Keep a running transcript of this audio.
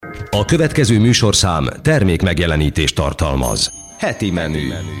A következő műsorszám termék megjelenítést tartalmaz. Heti menü.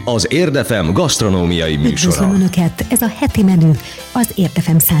 Az Érdefem gasztronómiai műsora. Üdvözlöm Önöket! Ez a Heti menü, az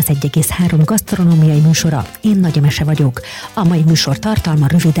Érdefem 101,3 gasztronómiai műsora. Én Nagy Emese vagyok. A mai műsor tartalma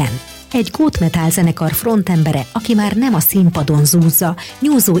röviden. Egy gót metal zenekar frontembere, aki már nem a színpadon zúzza,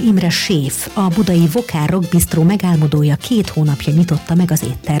 Nyúzó Imre séf, a budai Vokál Rock Bisztró megálmodója 2 hónapja nyitotta meg az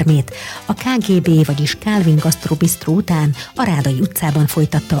éttermét. A KGB, vagyis Calvin Gastro Bisztró után a Rádai utcában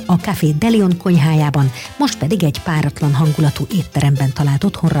folytatta a Café Delion konyhájában, most pedig egy páratlan hangulatú étteremben talált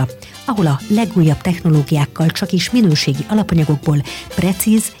otthonra, ahol a legújabb technológiákkal csak is minőségi alapanyagokból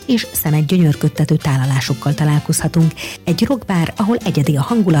precíz és szemet gyönyörködtető tálalásokkal találkozhatunk. Egy rockbár, ahol egyedi a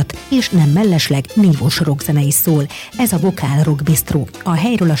hangulat, és nem mellesleg nívós rockzene is szól. Ez a Vokál Rock Bisztró. A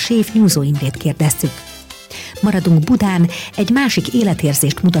helyről a séf Nyúzó Imrét kérdeztük. Maradunk Budán, egy másik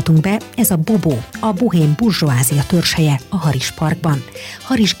életérzést mutatunk be, ez a Bobo, a bohém burzsoázia törzshelye a Haris Parkban.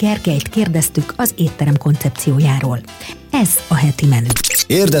 Haris Gergelyt kérdeztük az étterem koncepciójáról. Ez a heti menü.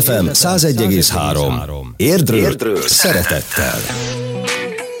 Érdefem 101,3. Érdről szeretettel.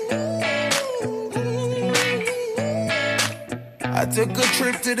 I took a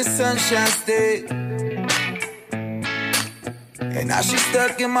trip to the Sunshine State, and now she's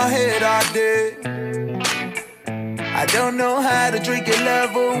stuck in my head all day. I don't know how to drink your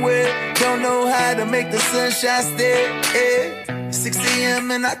love away, don't know how to make the sunshine stay. 6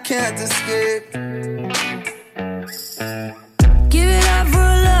 a.m. and I can't escape. Give it up for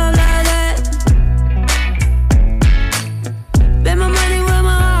a love like that. Bet my money where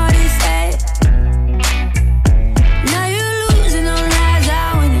my heart is at. Now you're losing on lies I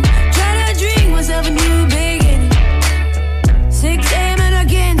winning. Try to drink myself a new beginning. 6 a.m. and I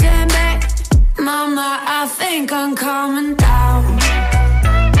can't turn back. Mama, I think I'm coming down.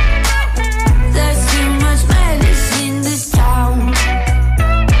 There's too much madness in this town.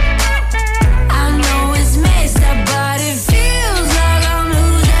 I know it's messed up, but it feels like I'm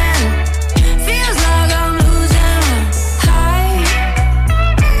losing. Feels like I'm losing my high.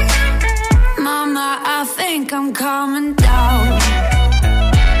 Mama, I think I'm coming down.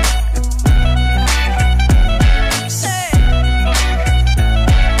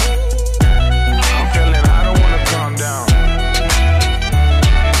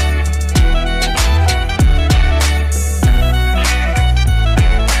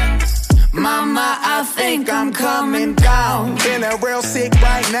 I think I'm coming down. Feeling real sick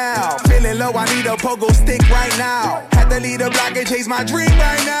right now. Feeling low, I need a pogo stick right now. Had to leave the block and chase my dream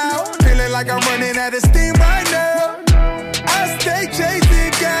right now. Feeling like I'm running out of steam right now. I stay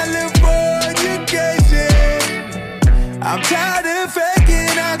chasing Californication. I'm tired of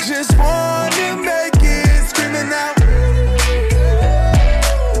faking, I just wanna make it. Screaming out.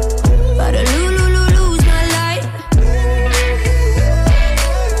 Gotta lose my light.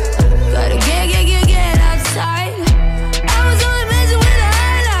 Gotta get outside. I was only messing with a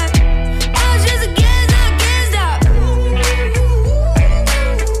highlight. I was just a guess, I can't stop.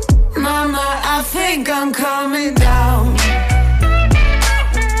 Mama, I think I'm coming down.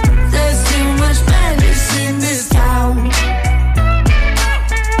 There's too much madness in this town.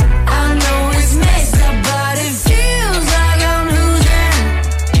 I know it's messed up, but it feels like I'm losing.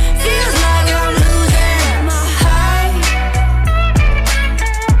 Feels like I'm losing my high.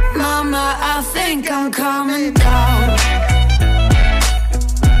 Mama, I think I'm coming down.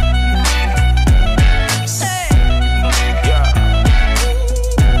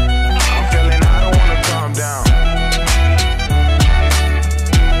 I'm feeling I don't wanna calm down.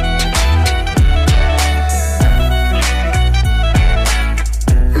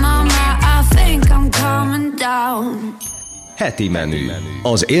 Mama, I think I'm coming down. Heti menü.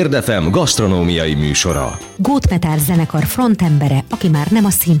 Az Érdefem gasztronómiai műsora. Gót metal zenekar frontembere, aki már nem a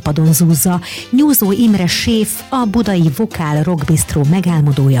színpadon zúzza, Nyúzó Imre séf, a budai Vokál Rock Bisztró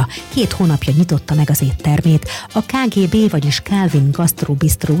megálmodója 2 hónapja nyitotta meg az éttermét. A KGB, vagyis Calvin Gastro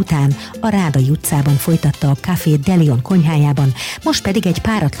Bisztró után a Rádai utcában folytatta a Café Delion konyhájában, most pedig egy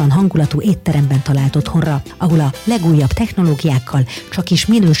páratlan hangulatú étteremben talált otthonra, ahol a legújabb technológiákkal csak is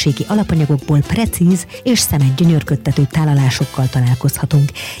minőségi alapanyagokból precíz és szemet gyönyörködtető tálalásokkal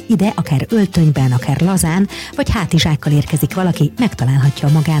találkozhatunk. Ide akár öltönyben, akár lazán, vagy hátizsákkal érkezik valaki, megtalálhatja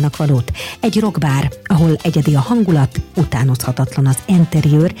magának valót. Egy rockbár, ahol egyedi a hangulat, utánozhatatlan az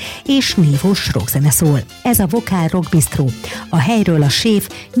interiőr és nívós rockzene szól. Ez a Vokál Rock Bisztró. A helyről a séf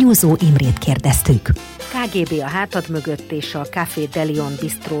Nyúzó Imrét kérdeztük. KGB a hátad mögött, és a Café Delion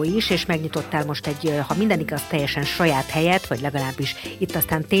Bisztró is, és megnyitottál most egy, ha minden igaz, teljesen saját helyet, vagy legalábbis itt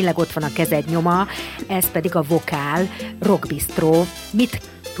aztán tényleg ott van a kezed nyoma, ez pedig a Vokál Rock Bisztró. Mit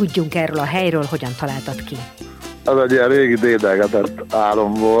tudjunk erről a helyről, hogyan találtad ki? Az egy ilyen régi dédelgetett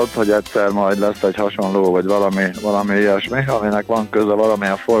álom volt, hogy egyszer majd lesz egy hasonló, vagy valami ilyesmi, aminek van köze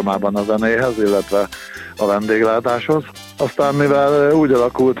valamilyen formában a zenéhez, illetve a vendéglátáshoz. Aztán mivel úgy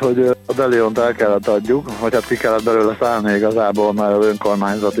alakult, hogy a Deliont el kellett adjuk, vagy hát ki kellett belőle szállni igazából, mert az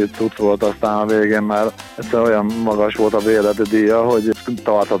önkormányzati cucc volt, aztán a végén már egyszerűen olyan magas volt a bérleti díja, hogy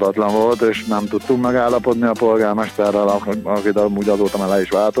tarthatatlan volt, és nem tudtunk megállapodni a polgármesterrel, akit amúgy azóta már le is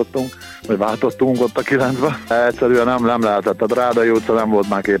váltottunk ott a 9-ben. Egyszerűen nem lehetett, a Rádai utca nem volt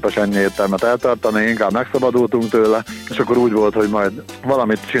már képes ennyi éttermet eltartani, inkább megszabadultunk tőle, és akkor úgy volt, hogy majd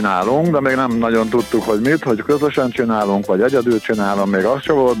valamit csinálunk, de még nem nagyon tudtuk, hogy mit, hogy közösen csinálunk, vagy egyedül csinálom, még az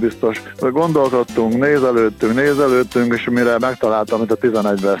sem volt biztos. Gondolkodtunk, nézelődtünk, és mire megtaláltam itt a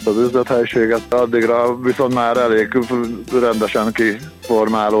 11-ben ezt az üzlethelyiséget, addigra viszont már elég rendesen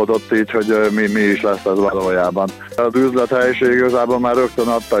kiformálódott így, hogy mi is lesz ez valójában. Az üzlethelyiség igazából már rögtön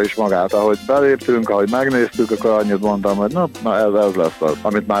adta is magát, ahogy beléptünk, ahogy megnéztük, akkor annyit mondtam, hogy na ez lesz az,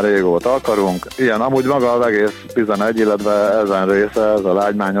 amit már régóta akarunk. Ilyen amúgy maga az egész 11, illetve ezen része, ez a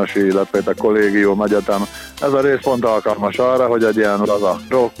Lágymányosi, illetve a kollégium, egyetem, ez a rész pont alkalmas arra, hogy egy ilyen laza,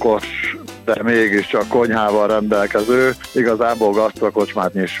 rokkos, de mégiscsak konyhával rendelkező, igazából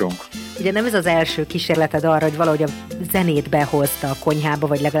gasztrokocsmát nyissunk. Ugye nem ez az első kísérleted arra, hogy valahogy a zenét behozta a konyhába,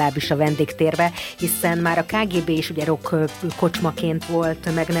 vagy legalábbis a vendégtérbe, hiszen már a KGB is ugye rock kocsmaként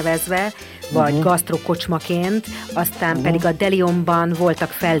volt megnevezve, vagy gasztrokocsmaként, aztán pedig a Delionban voltak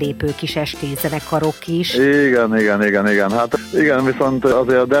fellépő kis esti zenekarok is. Igen. Hát igen, viszont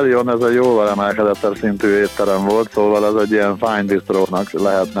azért a Delion ez egy jóval emelkedettebb szintű étterem volt, szóval ez egy ilyen fine bistrónak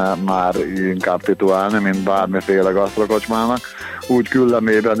lehetne már inkább titulálni, mint bármiféle gasztrokocsmának. Úgy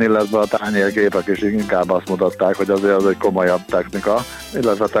küllemében, illetve a tányérképek is inkább azt mutatták, hogy azért az egy komolyabb technika,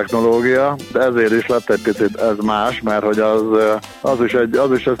 illetve technológia, de ezért is lett egy picit ez más, mert hogy az is egy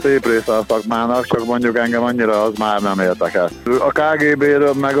szép része a szakmának, csak mondjuk engem annyira az már nem érdekel. A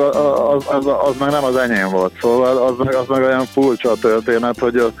KGB-ről meg az meg nem az enyém volt, szóval az meg olyan furcsa történet,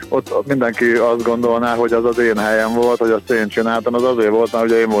 hogy ott mindenki azt gondolná, hogy az az én helyem volt, hogy azt én csináltam, az azért volt, mert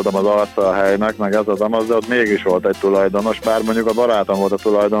ugye én voltam az arca a helynek, meg ez az amaz, de ott mégis volt egy tulajdonos, bár mondjuk a barátom volt a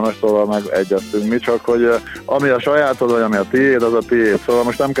tulajdonos, szóval megegyeztünk mi, csak hogy ami a sajátod, vagy ami a tiéd, az a tiéd. Szóval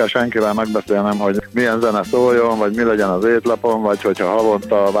most nem kell senkivel megbeszélnem, hogy milyen zene szóljon, vagy mi legyen az étlapon, vagy hogyha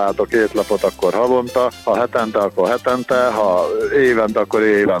havonta váltok étlapot, akkor havonta, ha hetente, akkor hetente, ha évente, akkor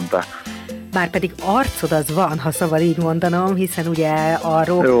évente. Bárpedig arcod az van, ha szabad így mondanom, hiszen ugye a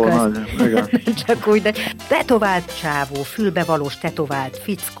rock jó, igen. csak úgy, de tetovált csávó, fülbevalós tetovált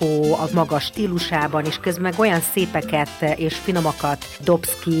fickó a magas stílusában, és közben meg olyan szépeket és finomakat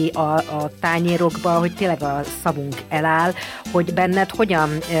dobsz ki a tányérokba, hogy tényleg a szavunk eláll, hogy benned hogyan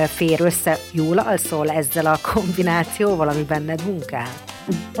fér össze, jól alszol ezzel a kombinációval, ami benned munkál?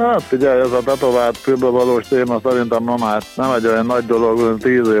 Hát figyelj, ez a tetovált fülbevalós téma szerintem ma már nem egy olyan nagy dolog,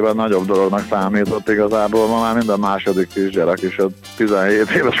 10 éve nagyobb dolognak számított igazából, ma már minden második kisgyerek is 17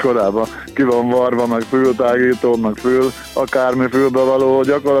 éves korában ki van varva, meg fültágító, meg akármi fülbevaló,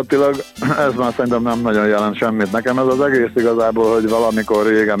 gyakorlatilag ez már szerintem nem nagyon jelent semmit. Nekem ez az egész igazából, hogy valamikor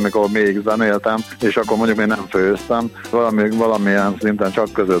régen, mikor még zenéltem, és akkor mondjuk még nem főztem, valamilyen szinten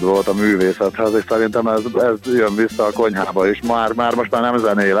csak között volt a művészethez, és szerintem ez jön vissza a konyhába is. Már most már nem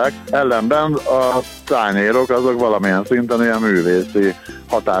zenélek, ellenben a tányérok azok valamilyen szinten ilyen művészi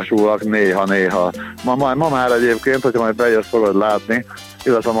hatásúak néha-néha. Ma már egyébként, hogyha majd bejössz, fogod látni,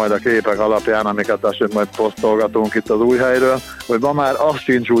 illetve majd a képek alapján, amiket esetleg majd posztolgatunk itt az új helyről, hogy ma már az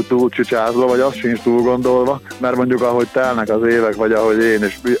sincs úgy túl csicsázva, vagy az sincs túl gondolva, mert mondjuk ahogy telnek az évek, vagy ahogy én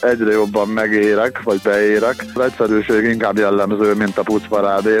is egyre jobban megérek, vagy beérek, az egyszerűség inkább jellemző, mint a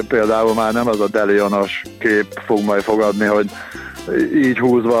pucparádé. Például már nem az a delionos kép fog majd fogadni, hogy így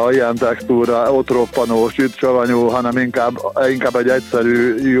húzva, ilyen textúra, ott roppanós, itt savanyú, hanem inkább egy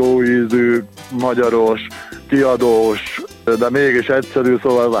egyszerű, jó ízű, magyaros, kiadós, de mégis egyszerű,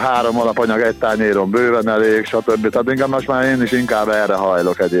 szóval ez a 3 alapanyag egy tányéron bőven elég, stb. Tehát inkább most már én is inkább erre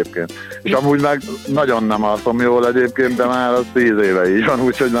hajlok egyébként. És amúgy meg nagyon nem alszom jól egyébként, de már az 10 éve így van,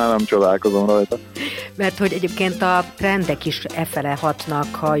 úgyhogy már nem csodálkozom rajta. Mert hogy egyébként a trendek is efele hatnak,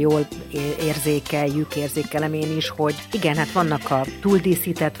 ha jól érzékelem én is, hogy igen, hát vannak a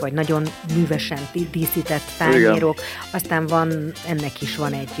túldíszített, vagy nagyon művesen díszített tányérok, aztán ennek is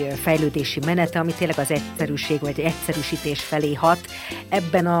van egy fejlődési menete, ami tényleg az egyszerűség, vagy egyszerűsítés felé hat.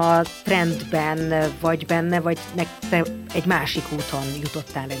 Ebben a trendben vagy benne, vagy te egy másik úton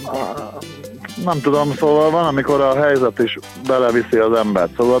jutottál el ide? Nem tudom, szóval van, amikor a helyzet is beleviszi az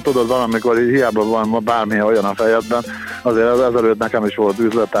embert. Szóval tudod, van, amikor hiába van bármilyen olyan a fejedben, azért ezelőtt nekem is volt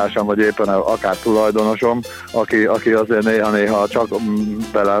üzlettársam, vagy éppen akár tulajdonosom, aki azért néha-néha csak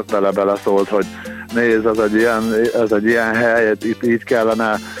bele szólt, hogy nézd, ez egy ilyen hely, itt így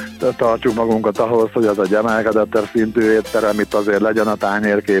kellene tartsuk magunkat ahhoz, hogy ez egy emelkedettebb szintű étterem, itt azért legyen a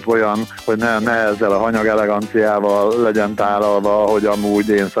tányérkép olyan, hogy ne ezzel a hanyag eleganciával legyen tálalva, hogy amúgy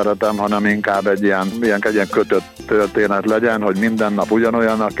én szeretem, hanem inkább egy ilyen kötött történet legyen, hogy minden nap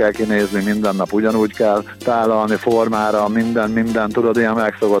ugyanolyannak kell kinézni, minden nap ugyanúgy kell tálalni formára, minden, tudod, ilyen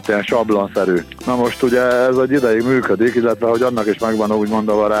megszokott, ilyen sablonszerű. Na most ugye ez egy ideig működik, illetve hogy annak is megvan úgymond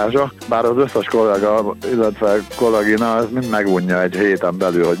a varázsa, bár az összes kollega, illetve kollégina, ez mind megunja egy héten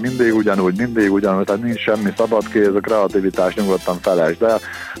belül, hogy mindig ugyanúgy, tehát nincs semmi szabadkéz, a kreativitás nyugodtan felesd el,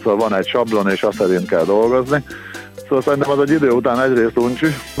 szóval van egy sablon, és azt szerint kell dolgozni. Szóval szerintem az egy idő után egyrészt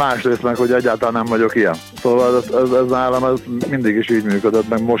uncsi, másrészt meg, hogy egyáltalán nem vagyok ilyen. Szóval ez nálam ez mindig is így működött,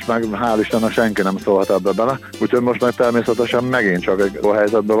 meg most meg hál' Istennek senki nem szólhat ebbe bele. Úgyhogy most meg természetesen megint csak egy jó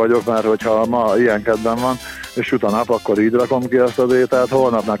helyzetben vagyok, mert hogyha ma ilyen kedven van, és süt a nap, akkor így rakom ki ezt az ételt,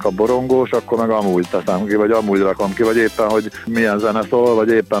 holnap meg a borongós, akkor meg amúgy teszem ki, vagy amúgy rakom ki, vagy éppen, hogy milyen zene szól, vagy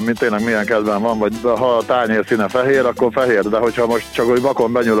éppen tényleg milyen kedven van, vagy ha a tányér színe fehér, akkor fehér, de hogyha most csak hogy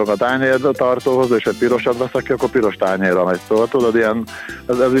vakon benyúlok a tányértartóhoz, és egy pirosat veszek ki, akkor piros tányérra megy. Szóval tudod, ilyen,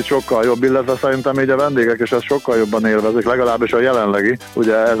 ez így sokkal jobb, illetve szerintem így a vendégek, és ezt sokkal jobban élvezik, legalábbis a jelenlegi,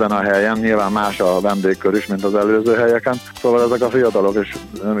 ugye ezen a helyen, nyilván más a vendégkör is, mint az előző helyeken, szóval ezek a fiatalok, és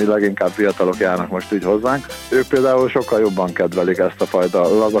leginkább fiatalok járnak most így hozzánk. Ők például sokkal jobban kedvelik ezt a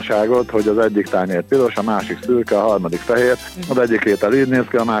fajta lazaságot, hogy az egyik tányér piros, a másik szürke, a harmadik fehér, az egyik étel így néz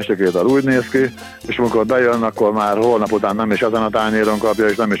ki, a másik étel úgy néz ki, és amikor bejön, akkor már holnap után nem is ezen a tányéron kapja,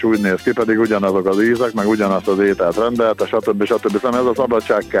 és nem is úgy néz ki, pedig ugyanazok az ízek, meg ugyanazt az ételt rendelte, stb. Szóval ez a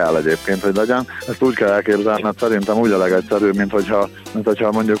szabadság kell egyébként, hogy legyen. Ezt úgy kell elképzelni, mert szerintem úgy a legegyszerűbb, mint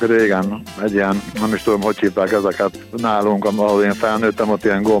hogyha mondjuk régen egy ilyen, nem is tudom, hogy hívták ezeket nálunk, ahol én felnőttem, ott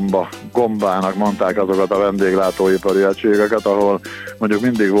ilyen gombának mondták azokat a vendéglátóipari egységeket, ahol mondjuk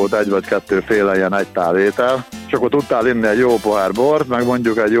mindig volt egy vagy kettőféle ilyen egy tál étel, és akkor tudtál inni egy jó pohár bort, meg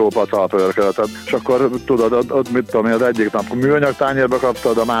mondjuk egy jó pacalpörköltet. És akkor tudod, ott mit tudom én, az egyik nap műanyag tányérba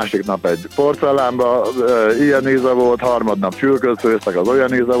kaptad, a másik nap egy porcelánba, ilyen íze volt, harmadnap csülkötfőztek, az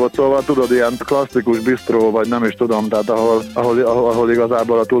olyan íze volt, szóval tudod, ilyen klasszikus bisztró, vagy nem is tudom, tehát ahol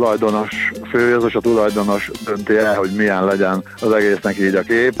igazából a tulajdonos főz, és a tulajdonos dönti el, hogy milyen legyen az egésznek így a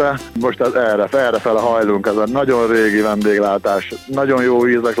képe. Most errefele hajlunk, ez egy nagyon régi vendéglátás, nagyon jó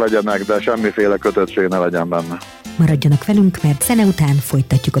ízek legyenek, de semmiféle kötöttség ne legyen benne. Maradjanak velünk, mert zene után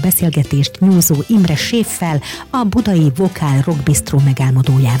folytatjuk a beszélgetést Nyúzó Imre séffel, a budai Vokál Rock Bisztró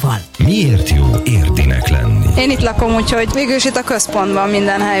megálmodójával. Miért jó érdinek lenni? Én itt lakom, úgyhogy végülis itt a központban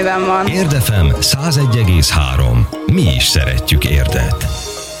minden helyben van. Érdefem 101,3. Mi is szeretjük Érdet.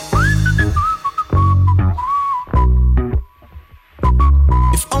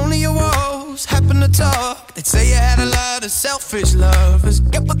 If only your walls happen to talk, they'd say you had a lot of selfish lovers.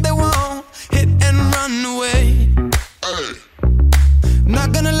 Get what they want, hit and run away. I'm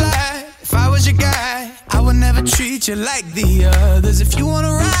not gonna lie, if I was your guy, I would never treat you like the others. If you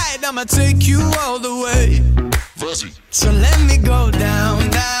wanna ride, I'ma take you all the way. So let me go down,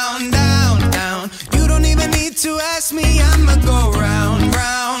 down, down, down. You don't even need to ask me, I'ma go round,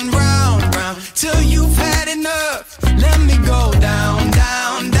 round, round, round, till you've had enough. Let me go down,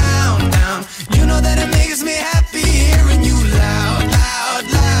 down, down, down. You know that it makes me happy hearing you loud, loud,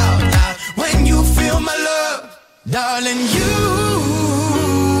 loud, loud. When you feel my love, darling,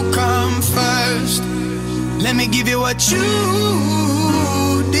 you come first. Let me give you what you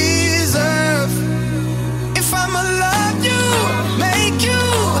deserve. If I'ma love you, make you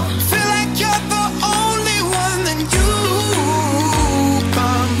feel like you're the only one, then you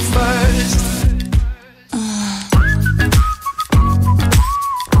come first.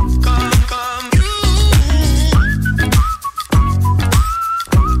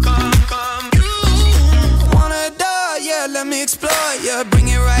 Let me explore you, bring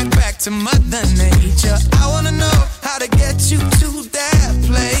it right back to Mother Nature. I wanna know how to get you to that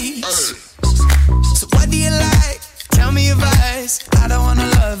place. So what do you like? Tell me your vice. I don't wanna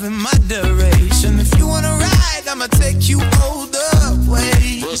love in moderation. If you wanna ride, I'ma take you all the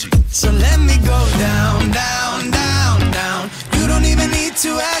way. So let me go down, down, down, down. You don't even need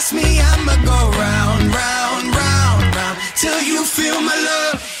to ask me, I'ma go round, round, round, round, till you feel my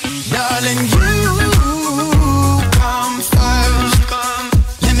love. Darling, you come first, come.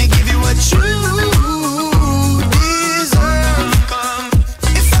 Let me give you what you deserve, come.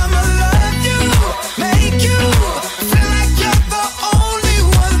 If I'ma love you, make you feel like you're the only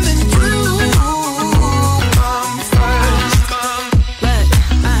one, then you come first, come.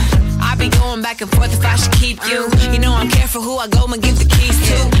 back and forth if I should keep you. You know I'm careful who I go and give the keys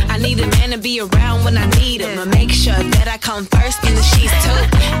to. I need a man to be around when I need him, and make sure that I come first in the sheets too.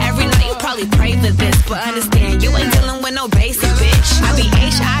 Every night you probably pray for this, but understand you ain't dealing with no basic bitch. I be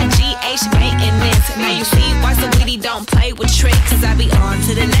H-I-G-H baiting this. Now you see why so witty don't play with tricks, cause I be on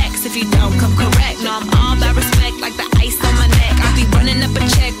to the next if you don't come correct. No, I'm all about respect like the ice on my neck. I be running up a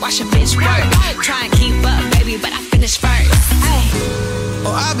check, watch a bitch work. Try and keep up, baby, but I finish first. Hey.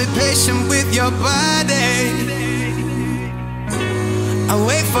 Oh, I'll be patient with your body. I'll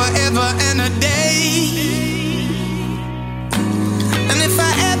wait forever and a day. And if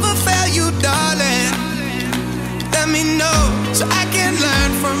I ever fail you, darling, let me know so I can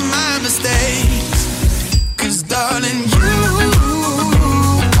learn from my mistakes. Cause darling, you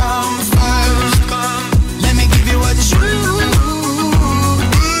come first. Let me give you what you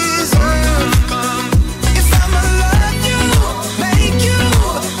deserve. If I'ma love you, make you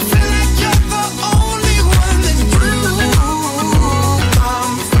feel like you're the only one, then you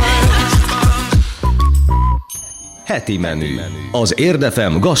come first. Heti menü. Az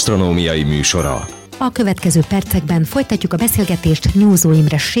Érdefem gasztronómiai műsora. A következő percekben folytatjuk a beszélgetést Nyúzó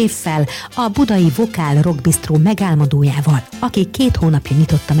Imre séffel, a budai Vokál Rock Bisztrót megálmodójával, aki 2 hónapja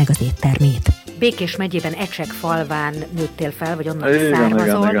nyitotta meg az éttermét. Békés megyében Ecsek-falván nőttél fel, vagy onnan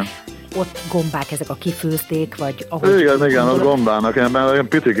származol. Igen. Ott gombák ezek a kifőzdék, vagy ahogy... Igen, az gombának. Ilyen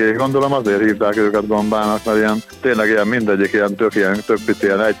picikék, gondolom azért hívták őket gombának, mert ilyen, tényleg ilyen mindegyik ilyen tök pici,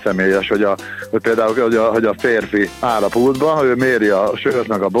 ilyen egyszemélyes, hogy például hogy a férfi áll a pultban, ő méri a sört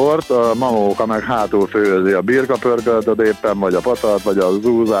meg a bort, a mamóka meg hátul főzi a birkapörköltöt éppen, vagy a patat, vagy a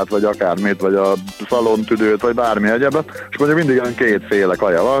zúzát, vagy akármit, vagy a szalontüdőt, vagy bármi egyebet, és mondjuk mindig ilyen 2 féle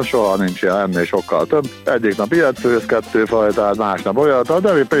kaja van, soha nincs ilyen ennél sokkal több. Egyik nap ilyet főz, 2 fajtát, másnap olyat,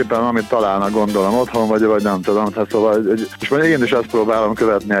 de éppen amit találnak, gondolom otthon, vagy nem tudom. Hát szóval, és én is ezt próbálom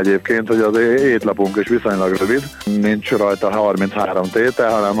követni egyébként, hogy az étlapunk is viszonylag rövid, nincs rajta 33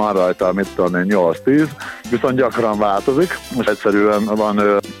 tétel, hanem van rajta, mit tudom én, 8-10, viszont gyakran változik, most egyszerűen van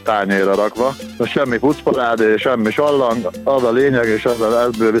tányérra rakva, semmi pucparádé, semmi sallang, az a lényeg, és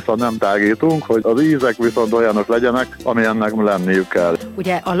ebből viszont nem tágítunk, hogy az ízek viszont olyanok legyenek, amilyennek lenniük kell.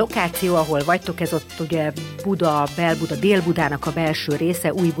 Ugye a lokáció, ahol vagytok, ez ott ugye Buda, Belbuda, Dél-Budának a belső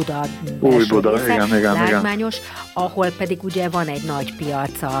része, Új-Buda része, igen, lágymányos, ahol pedig ugye van egy nagy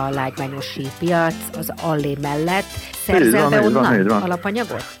piac, a lágymányosi piac, az Allé mellett. Szerzel be onnan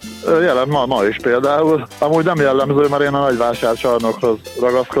alapanyagot? Jelen ma is például. Amúgy nem jellemző, mert én a nagyvásárcsarnokhoz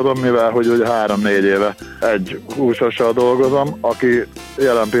ragaszkodom, mivel hogy ugye 3-4 éve egy húsossal dolgozom, aki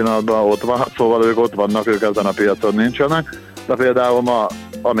jelen pillanatban ott van, szóval ők ott vannak, ők ezen a piacon nincsenek, de például ma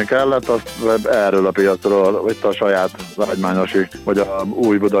ami kellett, azt erről a piacról, vagy a saját lágymányosi, vagy a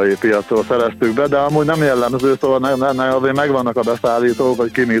újbudai piacról szereztük be, de amúgy nem jellemző, szóval azért megvannak a beszállítók,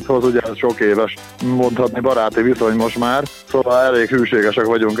 hogy ki mit hoz, ugye ez sok éves, mondhatni baráti viszony most már, szóval elég hűségesek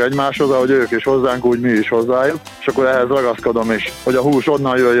vagyunk egymáshoz, ahogy ők is hozzánk, úgy mi is hozzájuk, és akkor ehhez ragaszkodom is, hogy a hús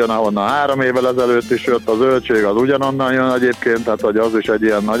onnan jöjjön, ahonnan 3 évvel ezelőtt is jött, a zöldség az ugyanonnan jön egyébként, tehát hogy az is egy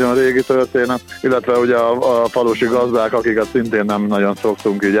ilyen nagyon régi történet, illetve ugye a falusi gazdák, akiket szintén nem nagyon szoktunk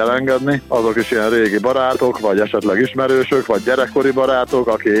így elengedni, azok is ilyen régi barátok, vagy esetleg ismerősök, vagy gyerekkori barátok,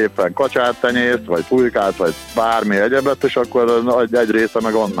 aki éppen kacsát tenyészt, vagy pulykát, vagy bármi egyebet, és akkor egy része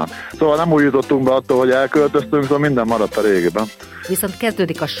meg onnan. Szóval nem úgy jutottunk be attól, hogy elköltöztünk, szóval minden maradt a régiben. Viszont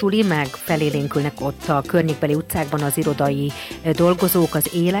kezdődik a suli, meg felélénkülnek ott a környékbeli utcákban az irodai dolgozók, az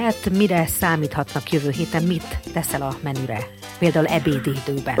élet. Mire számíthatnak jövő héten? Mit teszel a menüre? Például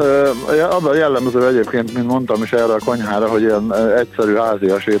ebédidőben. Az a jellemző egyébként, mint mondtam is erre a konyhára, hogy ilyen egyszerű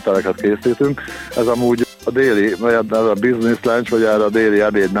házias ételeket készítünk. Ez amúgy a déli, ez a business lunch, vagy erre a déli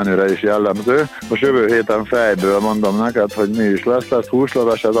ebédmenüre is jellemző. Most jövő héten fejből mondom neked, hogy mi is lesz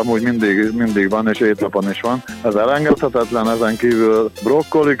húsleves, ez amúgy mindig van, és étlapon is van. Ez elengedhetetlen, ezen kívül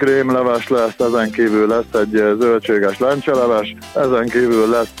brokkoli krémleves lesz, ezen kívül lesz egy zöldséges lencseleves, ezen kívül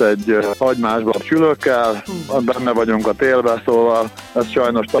lesz egy hagymásba csülökkel, benne vagyunk a télbe, szóval ezt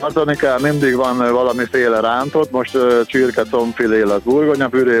sajnos tartani kell, mindig van valamiféle rántott, most csirke-combfilé lesz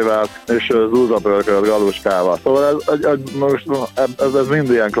burgonyapürével, és zúzapörkölt galuskával. Szóval ez mind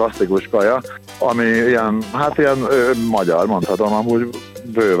ilyen klasszikus kaja, ami ilyen magyar, mondhatom amúgy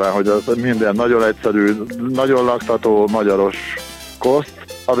bőven, hogy ez minden nagyon egyszerű, nagyon laktató, magyaros koszt.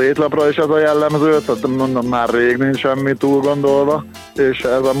 Az étlapra is ez a jellemző, tehát mondom, már rég nincs semmi túl gondolva. és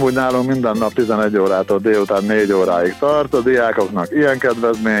ez amúgy nálunk minden nap 11 órától délután 4 óráig tart. A diákoknak ilyen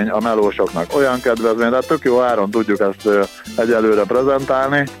kedvezmény, a melósoknak olyan kedvezmény, de tök jó áron tudjuk ezt egyelőre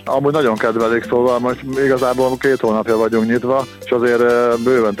prezentálni. Amúgy nagyon kedvelik, szóval most igazából 2 hónapja vagyunk nyitva, és azért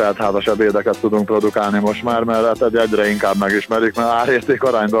bőven teltházas ebédeket tudunk produkálni most már, mert egyre inkább megismerik, mert árérték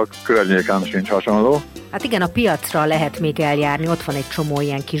arányban környéken sincs hasonló. Hát igen, a piacra lehet még eljárni, ott van egy csomó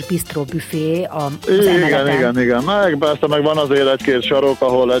ilyen kis bisztró büfé az emeleten. Igen. Meg van azért egy-két sarok,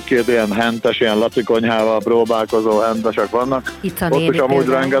 ahol egy-két ilyen hentes, ilyen laci konyhával próbálkozó hentesek vannak. Ott is amúgy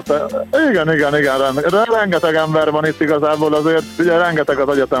rengeteg. Igen, rengeteg ember van itt igazából azért. Ugye rengeteg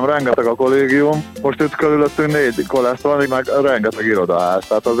az egyetem, rengeteg a kollégium. Most itt körülöttünk 4 kolesz van, meg rengeteg irodaház.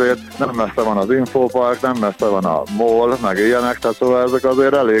 Tehát azért nem messze van az infopark, nem messze van a mall, meg ilyenek, tehát szóval ezek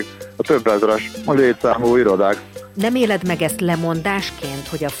azért elég a több ezres létszámú irodák. Nem éled meg ezt lemondásként,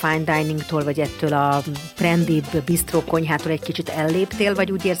 hogy a fine diningtól, vagy ettől a trendibb bisztró konyhától egy kicsit elléptél,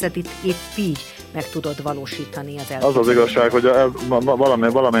 vagy úgy érzed itt épp így meg tudod valósítani az elképzelést? Az az igazság, hogy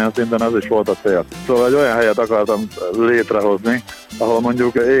valamilyen szinten ez is volt a cél. Szóval egy olyan helyet akartam létrehozni, ahol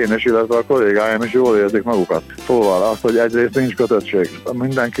mondjuk én is, illetve a kollégáim is jól érzik magukat. Szóval az, hogy egyrészt nincs kötöttség.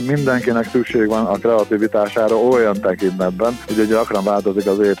 Mindenkinek szükség van a kreativitására olyan tekintetben, hogy gyakran változik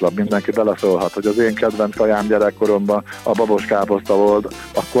az étlap, mindenki beleszólhat, hogy az én kedvenc kajám gyerekkoromban a babos káposzta volt,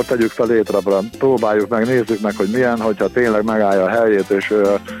 akkor tegyük fel étrapra, próbáljuk meg, nézzük meg, hogy milyen, hogyha tényleg megállja a helyét, és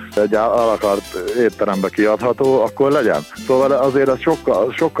egy alakart étterembe kiadható, akkor legyen. Szóval azért ez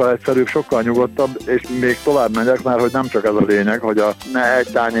sokkal egyszerűbb, sokkal nyugodtabb, és még tovább megyek, mert hogy nem csak ez a lényeg, hogy ne egy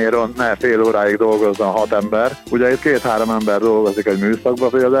tányéron, ne fél óráig dolgozzon 6 ember. Ugye itt 2-3 ember dolgozik egy műszakba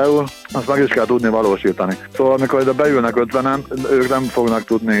például, azt meg is kell tudni valósítani. Szóval amikor ide beülnek 50-en, ők nem fognak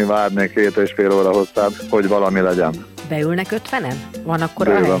tudni várni 2,5 óra hosszát, hogy valami legyen. Beülnek 50-en? Van akkor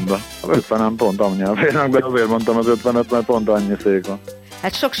a hely? 50-en pont annyian férnek, de azért mondtam az 50-et, mert pont annyi szék van.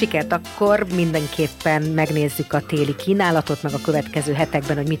 Hát sok sikert, akkor mindenképpen megnézzük a téli kínálatot, meg a következő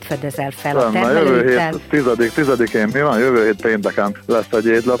hetekben, hogy mit fedezel fel a termelőkkel. Jövő hét 10-én mi van? Jövő hét pénteken lesz egy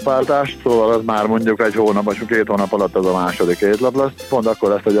étlapváltás, szóval az már mondjuk egy hónap, vagy 2 hónap alatt ez a második étlap lesz. Pont akkor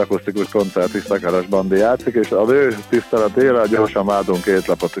lesz egy akusztikus koncert, is Szekeres Bandi játszik, és az ő tiszteletére gyorsan váltunk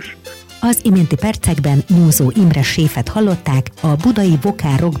étlapot is. Az iménti percekben Nyúzó Imre séfet hallották, a budai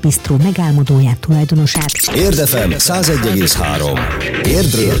Vokál Rock Bisztró megálmodóját, tulajdonosát. Érdefem 101,3.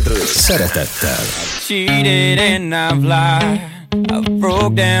 Érdről szeretettel. Cheated and I've lied, I've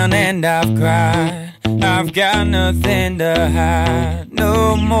broke down and I've cried, I've got nothing to hide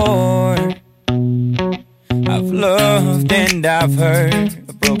no more. I've loved and I've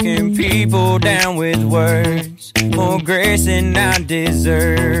hurt, broken people down with words, more grace than I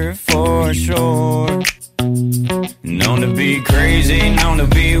deserve for sure. Known to be crazy, known to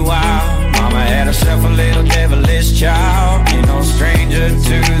be wild, mama had herself a little devilish child. Ain't no stranger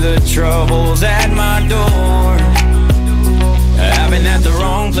to the troubles at my door. I've been at the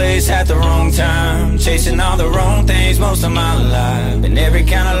wrong place at the wrong time, chasing all the wrong things most of my life. Been every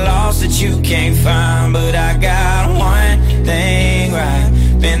kind of loss that you can't find, but I got one thing right.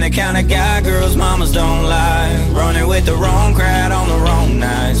 Been the kind of guy girls mamas don't like, running with the wrong crowd on the wrong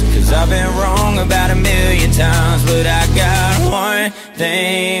nights. Cause I've been wrong about 1,000,000 times, but I got one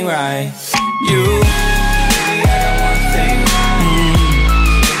thing right. You, baby, I got one thing right.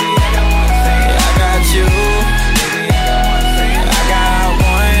 Baby, I got one thing right. I got you.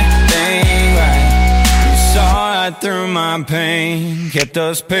 Through my pain, kept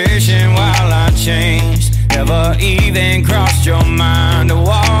us patient while I changed. Never even crossed your mind to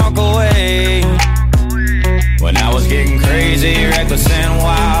walk away. When I was getting crazy, reckless and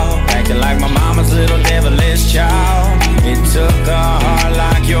wild, acting like my mama's little devilish child. It took a heart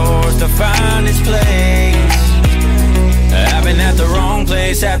like yours to find its place. I've been at the wrong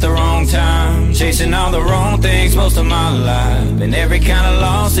place at the wrong time, chasing all the wrong things most of my life. Been every kind of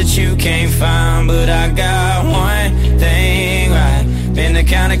loss that you can't find, but I got one thing right. Been the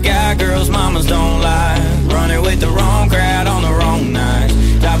kind of guy girls mamas don't like, running with the wrong crowd on the wrong nights.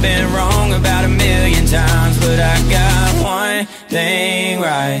 I've been wrong about 1,000,000 times, but I got one thing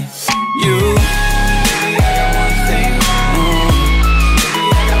right. You, baby, I got one thing right.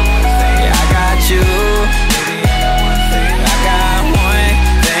 Baby, I got one thing. Yeah, I got you.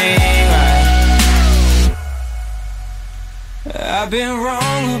 I've been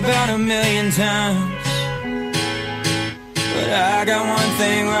wrong about 1,000,000 times, but I got one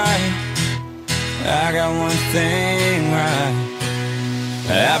thing right. I got one thing right.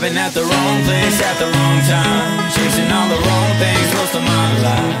 I've been at the wrong place at the wrong time, chasing all the wrong things most of my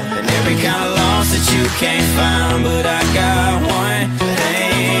life. And every kind of loss that you can't find, but I got one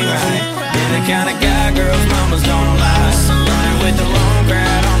thing right. Been the kind of guy girls mamas don't like, running with the wrong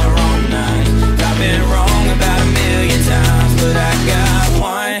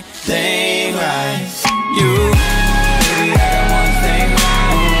one thing right. You, baby, I got one thing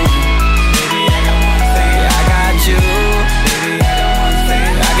wrong. Baby, I got one thing. I got you. Baby, I got one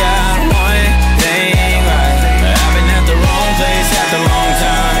thing. I got one thing right. I've been at the wrong place at the wrong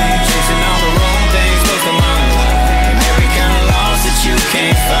time, chasing all the wrong things close to my life, and every kind of loss that you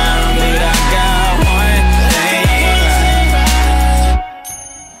can't find, but I got one thing right.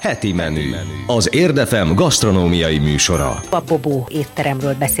 Heti menü. Az Érdefem gasztronómiai műsora. A Bobo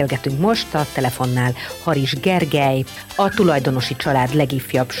étteremről beszélgetünk most, a telefonnál Haris Gergely, a tulajdonosi család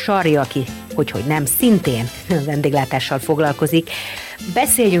legifjabb sarja, aki, hogy nem, szintén vendéglátással foglalkozik.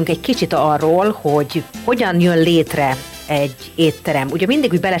 Beszéljünk egy kicsit arról, hogy hogyan jön létre egy étterem. Ugye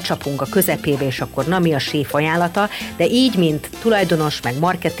mindig úgy belecsapunk a közepébe, és akkor na mi a séf ajánlata, de így, mint tulajdonos, meg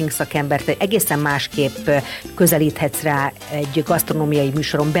marketing szakember, te egészen másképp közelíthetsz rá egy gasztronómiai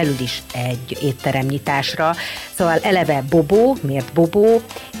műsoron belül is egy étterem nyitásra. Szóval eleve Bobo, miért Bobo,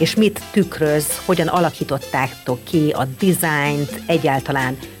 és mit tükröz, hogyan alakítottátok ki a dizájnt,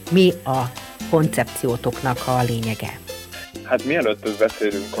 egyáltalán mi a koncepciótoknak a lényege? Hát mielőtt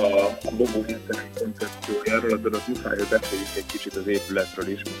beszélünk a Bobo étterem koncepciójáról, azért az muszáj, hogy beszéljünk egy kicsit az épületről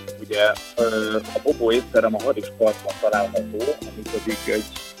is. Ugye a Bobo étterem a Haris Parkban található, ami pedig egy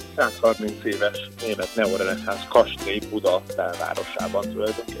 130 éves német neoreneszánsz kastély Buda belvárosában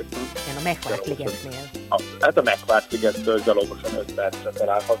tulajdonképpen. Igen, a Megvárt-ligetnél. Hát a Megvárt-ligettől gyalogosan 5 percre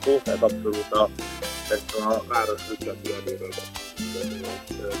található, tehát abszolút a város üzletületéről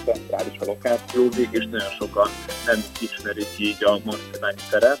centrális a lokáció, mégis nagyon sokan nem ismerik így a Marcibányi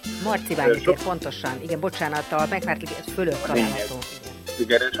teret. Marcibányi tér, pontosan. Igen, bocsánat, a Megvárt-liget fölött található.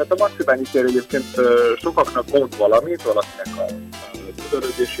 Igen, és hát a Marcibányi tér egyébként sokaknak mond valamit, valakinek a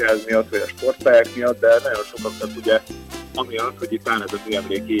tüdörödési ház miatt, vagy a sportpályák miatt, de nagyon sokaknak ugye amiatt, hogy itt áll ez a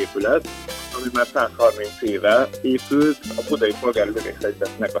műemléki épület, ami már 130 éve épült a budai polgári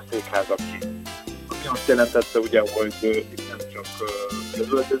lövészegyzetnek a székházaként. Ami azt jelentette ugye, hogy itt nem csak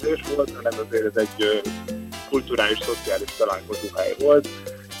közöltözés volt, hanem azért ez egy kulturális, szociális találkozóhely volt.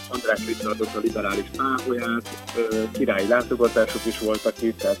 András itt adott a liberális páholyát, királyi látogatások is voltak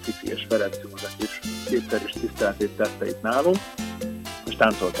itt, tehát Fifi és Ferenc József is kétszer is tiszteletét tette itt nálunk, és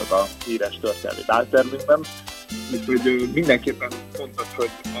táncoltak a híres történelmi báltermünkben. Úgyhogy mindenképpen fontos, hogy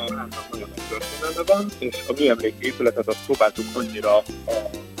a háznak nagyon nagy történelme van, és a műemléki épületet azt próbáltuk annyira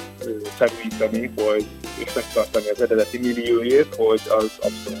felújítani, és megtartani az eredeti milliójét, hogy az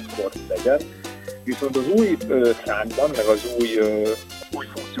abszolút korrekt legyen. Viszont az új számban, meg az új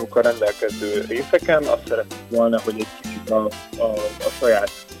funkciókkal rendelkező részeken azt szeretnénk volna, hogy egy kicsit a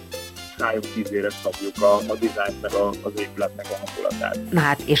saját szájunk ízére szabjuk a dizájnt, meg az épületnek a hangulatát. Na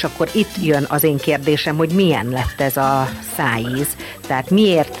hát, és akkor itt jön az én kérdésem, hogy milyen lett ez a szájíz? Tehát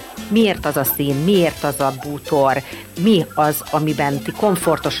miért az a szín, miért az a bútor, mi az, amiben ti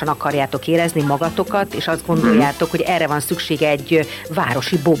komfortosan akarjátok érezni magatokat, és azt gondoljátok, hogy erre van szüksége egy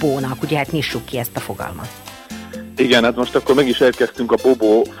városi bobónak, ugye hát nyissuk ki ezt a fogalmat. Igen, hát most akkor meg is érkeztünk a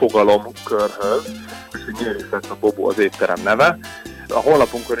Bobo fogalomkörhöz, és hogy miért is lett a Bobo az étterem neve. A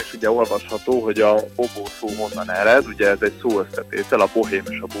honlapunkon is ugye olvasható, hogy a Bobo szó honnan ered, ugye ez egy szó összetétel, a bohém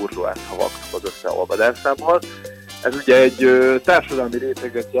és a burzsoázia szavaknak az összeolvadásából. Ez ugye egy társadalmi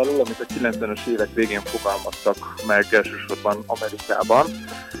réteget jelöl, amit a 90-es évek végén fogalmaztak meg elsősorban Amerikában.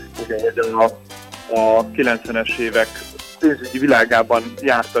 Ugye a 90-es évek pénzügyi világában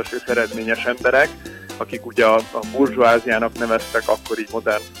jártas és eredményes emberek, akik ugye a burzsoáziának neveztek akkor így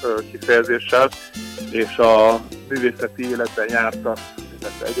modern kifejezéssel, és a művészeti életben jártak,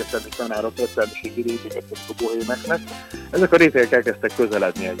 illetve egyetemi tanárok, értelmiségi rétegek a bohémeknek. Ezek a rétegek elkezdtek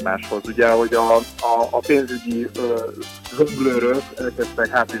közeledni egymáshoz. Ugye, hogy a pénzügyi zsonglőrök elkezdtek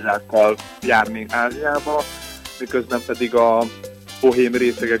hátizsákkal járni Ázsiába, miközben pedig a bohém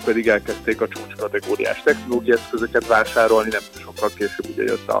rétegek pedig elkezdték a csúcskategóriás technológiai eszközöket vásárolni, nem sokkal később ugye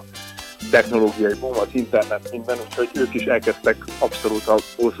jött a technológiai boom, az internet, minden, úgyhogy ők is elkezdtek abszolút a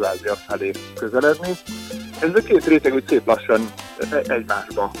burzsoázia felé közeledni. Ez a két réteg úgy szép lassan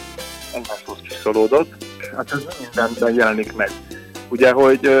egymáshoz csiszolódott. Hát ez mindenben jelenik meg. Ugye,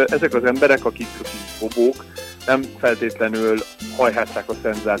 hogy ezek az emberek, akik bobók, nem feltétlenül hajházták a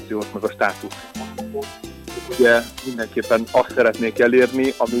szenzációt, meg a státusz. Ugye mindenképpen azt szeretnék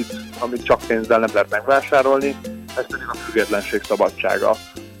elérni, amit csak pénzzel nem lehet megvásárolni, ez pedig a függetlenség szabadsága.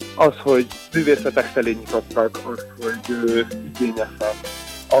 Az, hogy művészetek felé nyitottak, az, hogy igényesek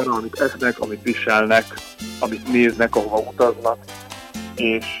arra, amit esznek, amit viselnek, amit néznek, ahova utaznak,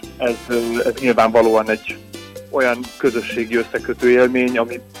 és ez nyilvánvalóan egy olyan közösségi összekötő élmény,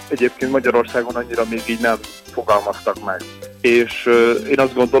 amit egyébként Magyarországon annyira még így nem fogalmaztak meg. és én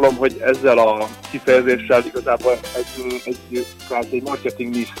azt gondolom, hogy ezzel a kifejezéssel igazából egy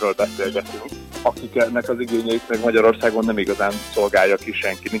marketing niche-ről beszélgetünk, akiknek az igényeit meg Magyarországon nem igazán szolgálja ki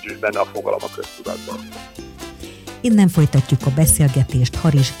senki, nincs is benne a fogalom a köztudatban. Innen folytatjuk a beszélgetést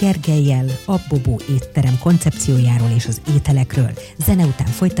Haris Gergellyel, a Bobo étterem koncepciójáról és az ételekről. Zene után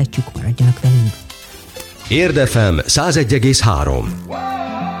folytatjuk, maradjanak velünk. Érdefem 101,3.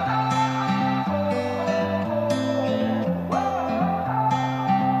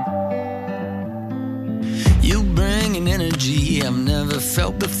 You bring an energy I've never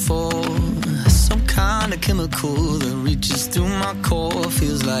felt before. Some kind of chemical that reaches through my core.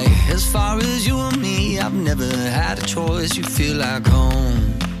 Feels like as far as you and me, I've never had a choice. You feel like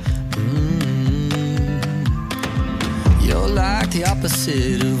home. You're like the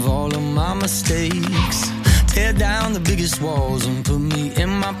opposite of all of my mistakes. Tear down the biggest walls and put me in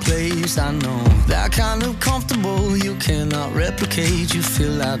my place. I know that kind of comfortable you cannot replicate. You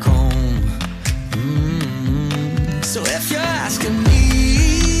feel like home. So if you're asking me,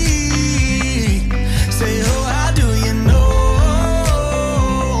 say, oh, how do you know?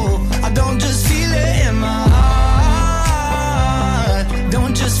 I don't just feel it in my heart.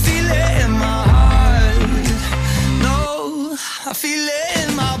 Don't just feel it in my heart. No, I feel it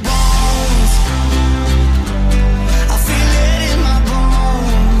in my bones. I feel it in my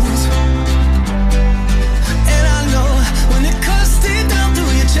bones. And I know when it cuts deep down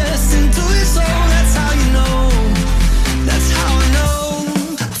through your chest and through your soul, that's how you know. That's how I know.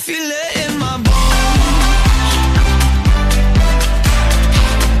 I feel it in my bones.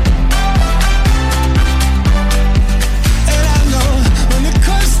 And I know when it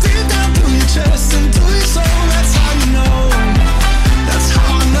cuts deep down through your chest and through your soul, that's how you know. That's how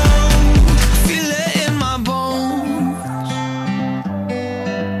I know. I feel it in my bones.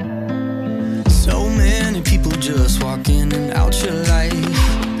 So many people just walk in and out your life.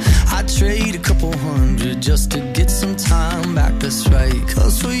 I trade a couple hundred just to get some time back, that's right.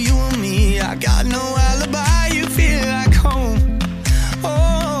 Cause for you and me, I got no alibi. You feel like home.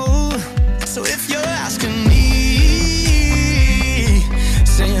 Oh, so if you're asking me,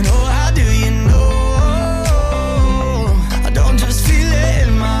 saying, oh, how do you know? I don't just feel it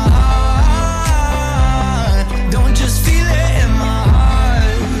in my heart. Don't just feel it in my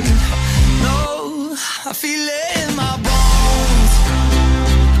heart. No, I feel it in my bones.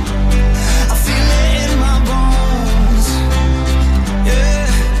 I feel it in my bones. Yeah,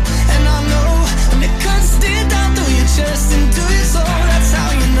 and I know when it cuts deep down through your chest and through your soul, that's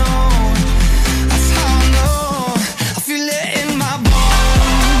how you know. That's how I know. I feel it in my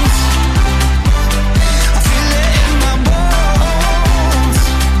bones. I feel it in my bones.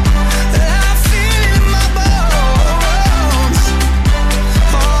 I feel it in my bones.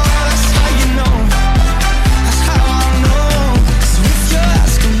 Oh, that's how you know. That's how I know. So if you're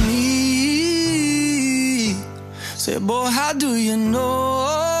asking me, say, boy, how do you know?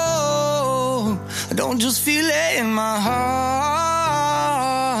 I don't just feel it in my heart.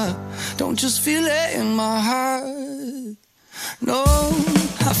 Don't just feel it in my heart. No,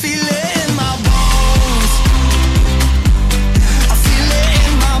 I feel it in my bones. I feel it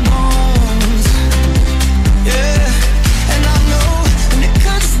in my bones. Yeah, and I know when it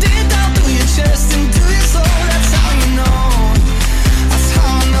cuts deep down through your chest and through your soul, that's how you know. That's how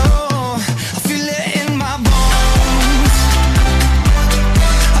I know. I feel it in my bones.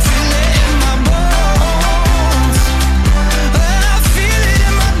 I feel it in my bones. I feel it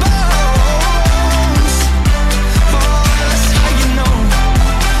in my bones. Oh, that's how you know.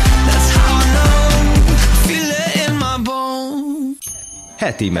 That's how I know. I feel it in my bones.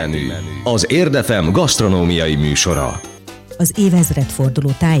 Heti menü. Az Érdefem gasztronómiai műsora. Az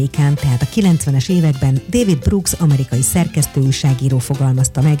évezredforduló tájékán, tehát a 90-es években David Brooks amerikai szerkesztő újságíró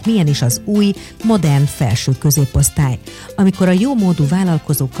fogalmazta meg, milyen is az új, modern felső középosztály, amikor a jómódú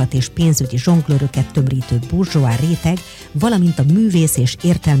vállalkozókat és pénzügyi zsonglőröket tömörítő burzsóá réteg, valamint a művész és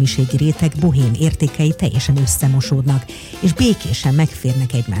értelmiségi réteg bohém értékei teljesen összemosódnak, és békésen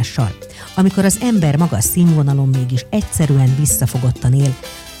megférnek egymással. Amikor az ember magas színvonalon mégis egyszerűen visszafogottan él,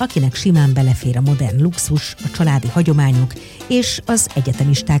 akinek simán belefér a modern luxus, a családi hagyományok és az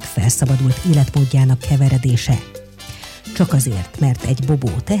egyetemisták felszabadult életmódjának keveredése. Csak azért, mert egy bobó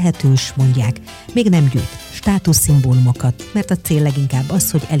tehetős, mondják, még nem gyűjt státuszszimbólumokat, mert a cél leginkább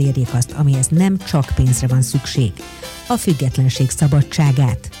az, hogy elérjék azt, amihez nem csak pénzre van szükség, a függetlenség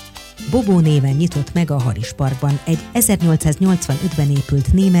szabadságát. Bobo néven nyitott meg a Haris Parkban, egy 1885-ben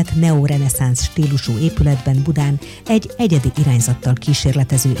épült német neoreneszánsz stílusú épületben Budán egy egyedi irányzattal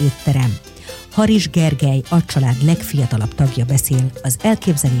kísérletező étterem. Haris Gergely, a család legfiatalabb tagja beszél az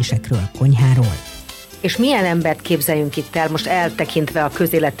elképzelésekről, konyháról. És milyen embert képzeljünk itt el, most eltekintve a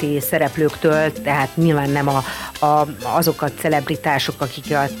közéleti szereplőktől, tehát nyilván nem azok a celebritások,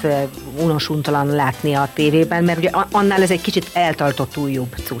 akiket unos-untalan látni a tévében, mert ugye annál ez egy kicsit eltartott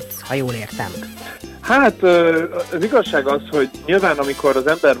újabb cucc, ha jól értem. Hát az igazság az, hogy nyilván amikor az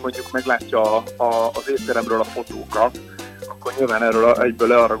ember mondjuk meglátja az étteremről a fotókat, akkor nyilván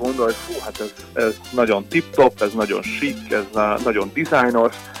egyből arra gondol, hogy fú, hát ez nagyon tip-top, ez nagyon chic, ez nagyon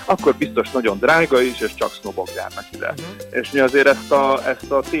dizájnos, akkor biztos nagyon drága is, és csak sznobok járnak ide. És mi azért ezt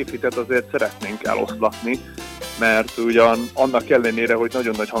a tévhitet azért szeretnénk eloszlatni, mert ugyan annak ellenére, hogy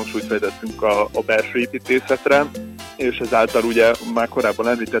nagyon nagy hangsúlyt fektettünk a belső építészetre, és ezáltal ugye már korábban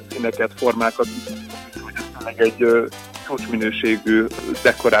említett színeket, formákat, hogy ez tényleg egy csúcsminőségű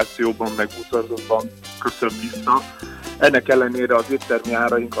dekorációban, meg bútorzatban köszön vissza. Ennek ellenére az éttermi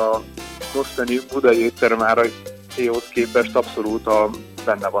áraink a mostani budai étterem áraihoz képest abszolút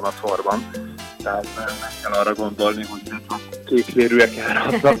benne van a sorban. Tehát nem kell arra gondolni, hogy ne csak kékvérűek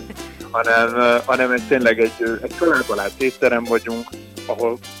járhatnak, hanem ez tényleg egy családbarát étterem vagyunk,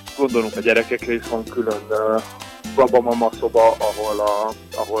 ahol gondolunk a gyerekekre, és van külön baba-mama szoba,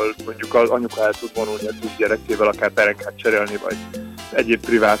 ahol mondjuk az anyuka el tud vonulni a kis gyerekével, akár perenkát cserélni, vagy egyéb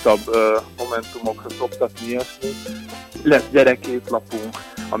privátabb momentumokra szoktatni ilyesmi. Lesz gyerekétlapunk,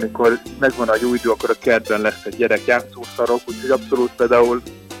 amikor megvan a jó idő, akkor a kertben lesz egy gyerekjátszósarok, úgyhogy abszolút például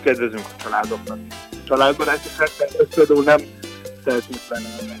kedvezünk a családoknak. Családbarátság például nem feltétlenül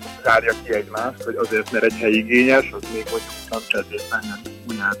zárja ki egymást, hogy azért, mert egy hely igényes, az még mondjuk nem feltétlenül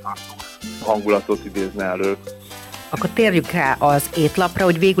úgy eltartós hangulatot idézne elő. Akkor térjük rá az étlapra,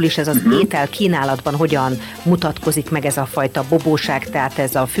 hogy végül is ez az étel kínálatban hogyan mutatkozik meg ez a fajta bobóság, tehát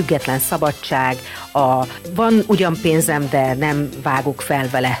ez a független szabadság, van ugyan pénzem, de nem vágok fel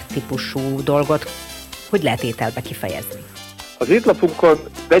vele típusú dolgot. Hogy lehet ételbe kifejezni? Az étlapunkon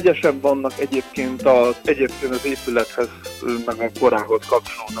vegyesen vannak egyébként az épülethez, meg a korához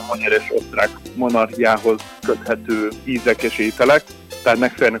kapcsolódó magyar és osztrák monarchiához köthető ízek és ételek, tehát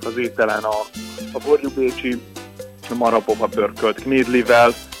megfelelnek az ételen a borjubécsi maraboba pörkölt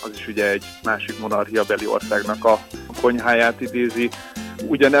knédlivel, az is ugye egy másik monarchiabeli országnak a konyháját idézi.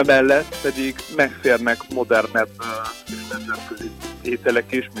 Ugyanemellett pedig megférnek modernebb és nemzetközi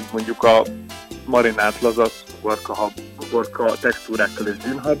ételek is, mint mondjuk a marinált lazac, uborka textúrákkal és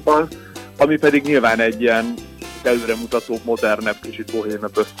zsinhabban, ami pedig nyilván egy ilyen előremutató, modernebb, kicsit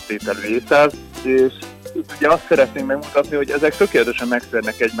bohémebb összetételű étel, és itt ugye azt szeretnénk megmutatni, hogy ezek tökéletesen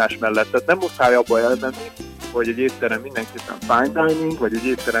megférnek egymás mellett, tehát nem muszáj abba elmenni, hogy egy étterem mindenképpen fine dining, vagy egy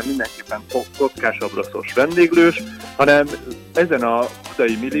étterem mindenképpen kockásabraszos vendéglős, hanem ezen a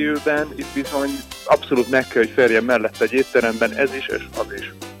budai millióben itt bizony abszolút meg kell, hogy férjen mellett egy étteremben ez is, és az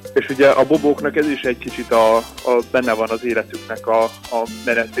is. És ugye a bobóknak ez is egy kicsit benne van az életüknek a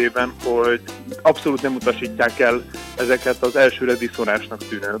menetében, hogy abszolút nem utasítják el ezeket az elsőre diszonásnak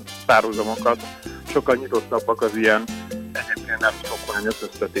tűnő párhuzamokat. Sokkal nyitottabbak az ilyen egyébként nem szokványos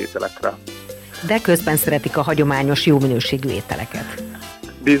összetételekre. De közben szeretik a hagyományos, jó minőségű ételeket.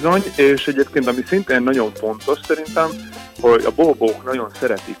 Bizony, és egyébként ami szintén nagyon fontos szerintem, hogy a bobók nagyon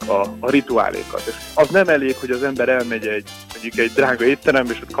szeretik a rituálékat. És az nem elég, hogy az ember elmegy egy drága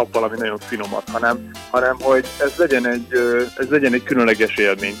étterembe, és ott kap valami nagyon finomat, hanem hogy ez legyen egy különleges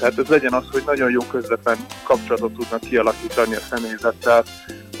élmény. Tehát ez legyen az, hogy nagyon jó közvetlen kapcsolatot tudnak kialakítani a személyzettel.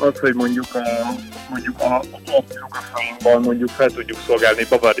 Az, hogy mondjuk a lukaszainkban mondjuk fel tudjuk szolgálni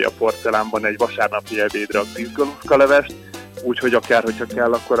Bavaria porcelánban egy vasárnapi ebédre a tízgaluszkalevest, úgyhogy akár, hogyha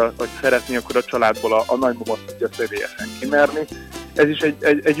kell, akkor szeretni, akkor a családból a nagymama tudja személyesen kimerni. Ez is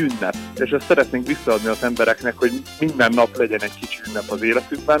egy ünnep, és ezt szeretnénk visszaadni az embereknek, hogy minden nap legyen egy kicsi ünnep az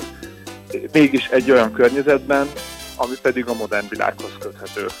életükben, mégis egy olyan környezetben, ami pedig a modern világhoz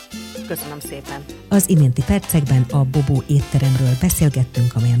köthető. Köszönöm szépen! Az iménti percekben a Bobó étteremről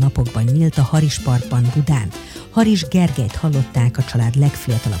beszélgettünk, amely a napokban nyílt a Haris Parkban Budán. Haris Gergelyt hallották, a család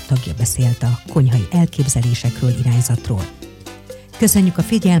legfiatalabb tagja beszélt a konyhai elképzelésekről, irányzatról. Köszönjük a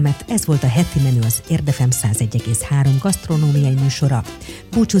figyelmet, ez volt a Heti menü, az Érdefem 101,3 gasztronómiai műsora.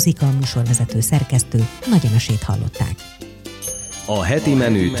 Búcsúzik a műsorvezető szerkesztő, Nagy Emesét hallották. A Heti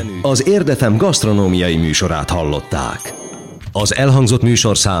menüt, az Érdefem gasztronómiai műsorát hallották. Az elhangzott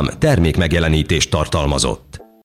műsorszám termékmegjelenítést tartalmazott.